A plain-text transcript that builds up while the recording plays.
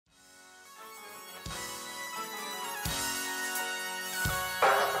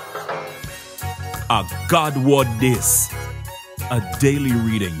A God Word This, a daily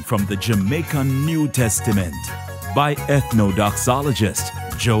reading from the Jamaican New Testament by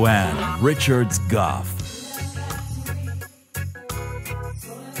Ethnodoxologist Joanne Richards Goffe.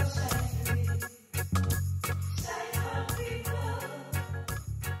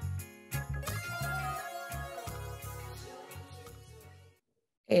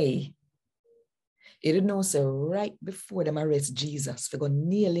 Hey, you didn't know, so right before them arrest Jesus, they go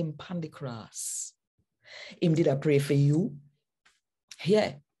nail him on the cross. Him did I pray for you?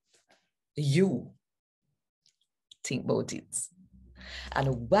 Yeah, you think about it.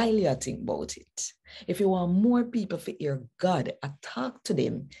 And while you think about it, if you want more people to hear God and talk to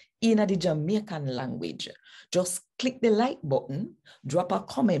them in the Jamaican language, just click the like button, drop a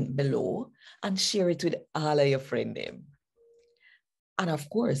comment below, and share it with all of your friends. And of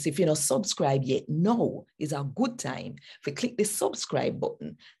course, if you're not subscribed yet, now is a good time to click the subscribe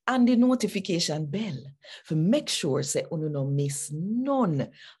button and the notification bell to make sure that you don't miss none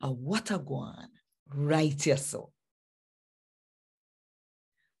of what I go on right here. So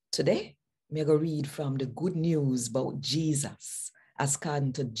today, I'm going to read from the good news about Jesus as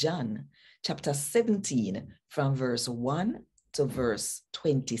according to John chapter 17 from verse 1 to verse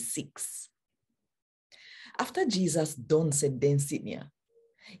 26. After Jesus done said then sit here,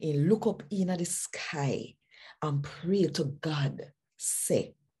 he look up in the sky and pray to God,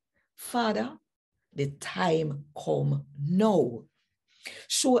 say, Father, the time come now.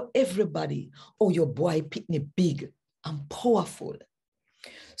 Show everybody how your boy Pitney big and powerful.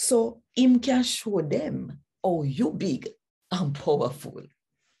 So him can show them how you big and powerful.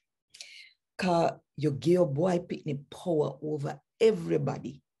 Because you give your boy Pitney power over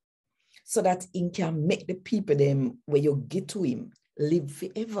everybody. So that he can make the people them where you get to him live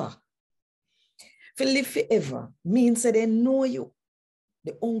forever. For live forever means that they know you,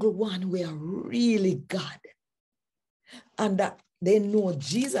 the only one who are really God. And that they know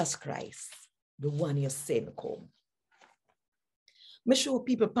Jesus Christ, the one you sent come. Me show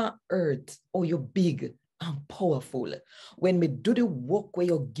people on earth how you're big and powerful when me do the work where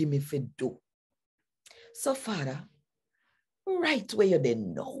you give me for do. So Father, right where you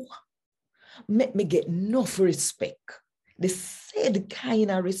then know, make me get enough respect. The said kind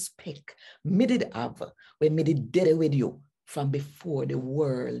of respect me did have when me did dead with you from before the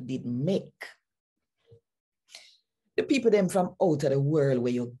world did make. The people them from out of the world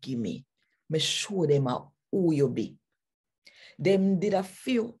where you give me show them who you be. Them did a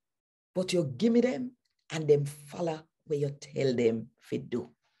few, but you give me them and them follow where you tell them to do.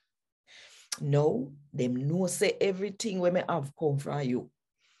 No, them know say everything where me have come from you.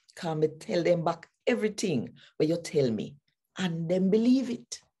 Can me tell them back everything where you tell me. And them believe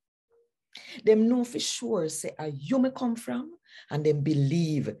it. Them know for sure say are you me come from, and them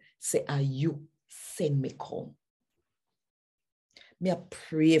believe say are you send me come. Me I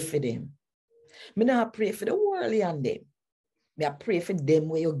pray for them. Me not pray for the world and them. Me I pray for them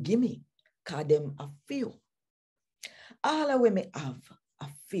where you give me, cause them I feel. All the way me have I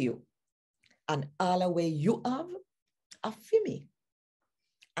feel, and all the way you have I feel me,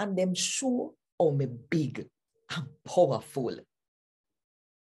 and them show how me big and powerful.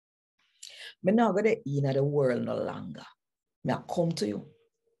 Me not go there in the world no longer. Me I come to you.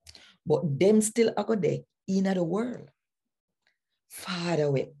 But them still I go there in the world. Father,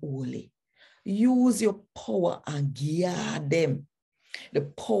 we holy. Use your power and guard them. The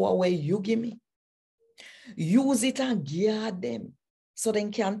power where you give me. Use it and guard them. So they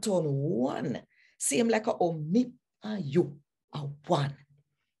can turn one. Same like me and you are one.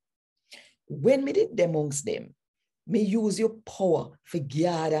 When me did amongst them, me use your power for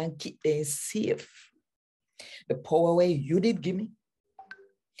guard and keep them safe. The power where you did give me.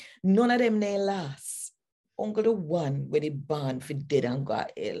 None of them they last. Only the one where they born for dead and go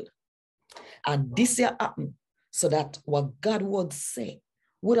hell. And this year happened so that what God would say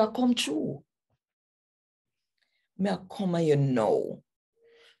would have come true. Me I come and you know.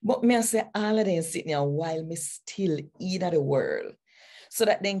 But me I say all of them sitting here while me still in the world. So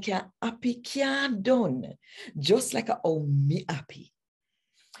that they can happy can done. Just like how me happy.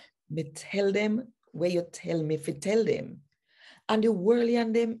 Me tell them where you tell me to tell them. And the world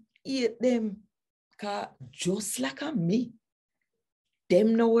and them eat them. Cause just like me.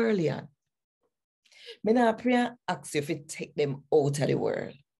 Them no worldly. Me not pray and ask you to take them out of the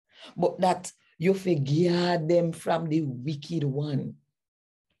world. But that you guard them from the wicked one.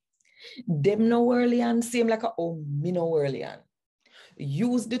 Them no worldly and same like me no worldly.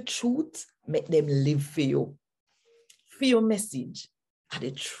 Use the truth, make them live for you. For your message are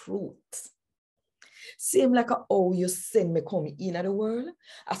the truth. Same like how you send me come in the world,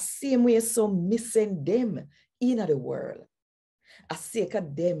 a same way so me send them in the world. I sake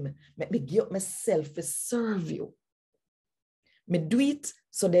of them, make me give up myself to serve you. Me do it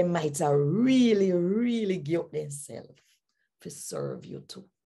so they might really, really give up themselves to serve you too.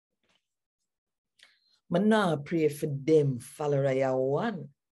 Me now pray for them, follower I one.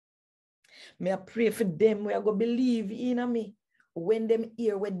 Me I pray for them where I go believe in me. When them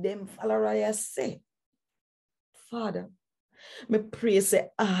hear what them follower I say. Father, me pray say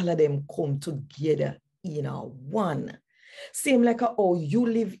all of them come together in a one. Same like how you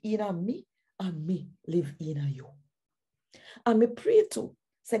live in me and me live in you. And me pray too,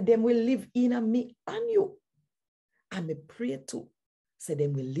 say them will live in me and you. And me pray too, say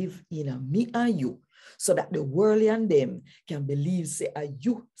them will live in me and you, so that the world and them can believe, say,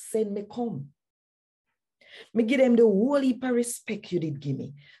 you send me come. Me give them the whole heap of respect you did give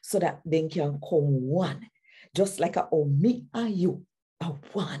me, so that they can come one. Just like how me and you are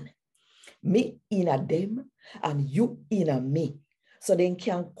one. Me in a them and you in a me. So they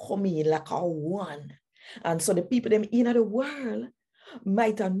can come in like a one. And so the people them in the world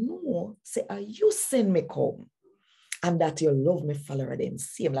might know, say, you send me come. And that you love me, follow them.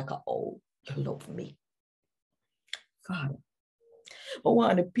 Same like you love me. Father, I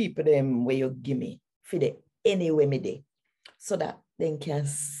want the people them where you give me for the anyway me day, so that they can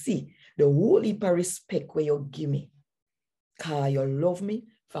see the whole heap of respect where you give me. Because you love me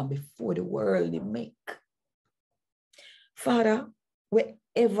from before the world they make. Father,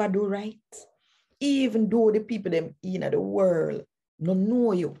 wherever do right, even though the people them in the world no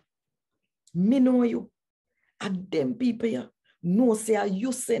know you, me know you, and them people here know say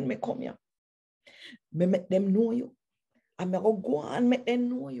you send me come here. Me make them know you, and me go and make them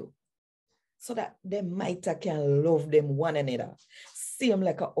know you, so that they might can love them one another, same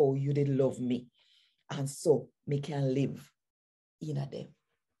like how you did love me, and so me can live in them.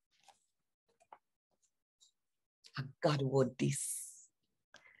 And God wrote this.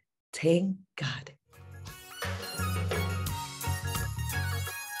 Thank God.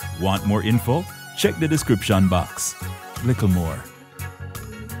 Want more info? Check the description box. Little more.